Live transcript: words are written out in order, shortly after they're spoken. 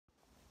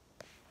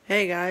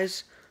Hey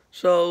guys,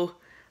 so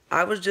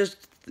I just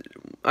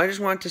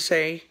want to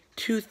say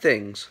two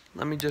things.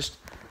 Let me just,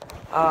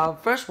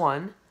 first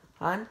one,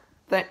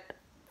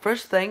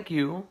 first thank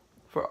you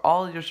for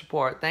all of your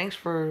support. Thanks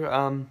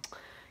for,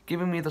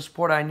 giving me the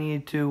support I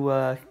need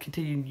to,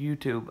 continue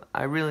YouTube.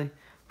 I really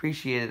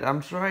appreciate it.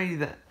 I'm sorry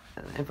that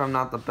if I'm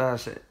not the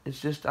best, it's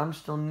just I'm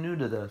still new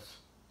to this.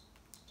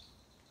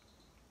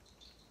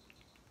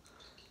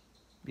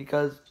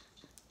 Because,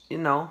 you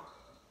know,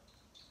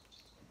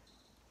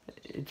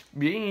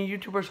 being a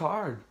YouTuber's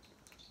hard.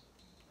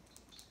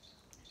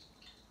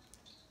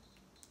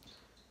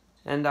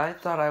 And I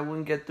thought I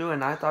wouldn't get through it,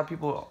 and I thought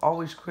people would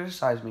always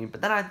criticize me.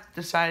 But then I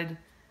decided,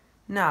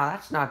 nah,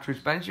 that's not true,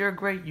 Spence. You're a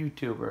great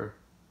YouTuber.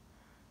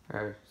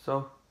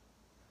 So,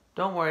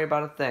 don't worry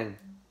about a thing.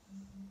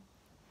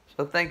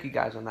 So thank you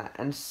guys on that.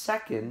 And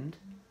second,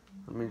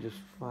 let me just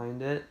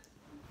find it.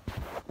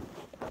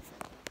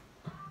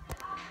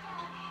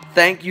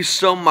 Thank you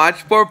so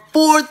much for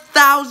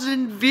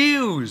 4,000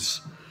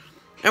 views.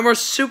 And we're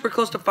super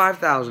close to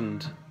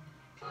 5,000.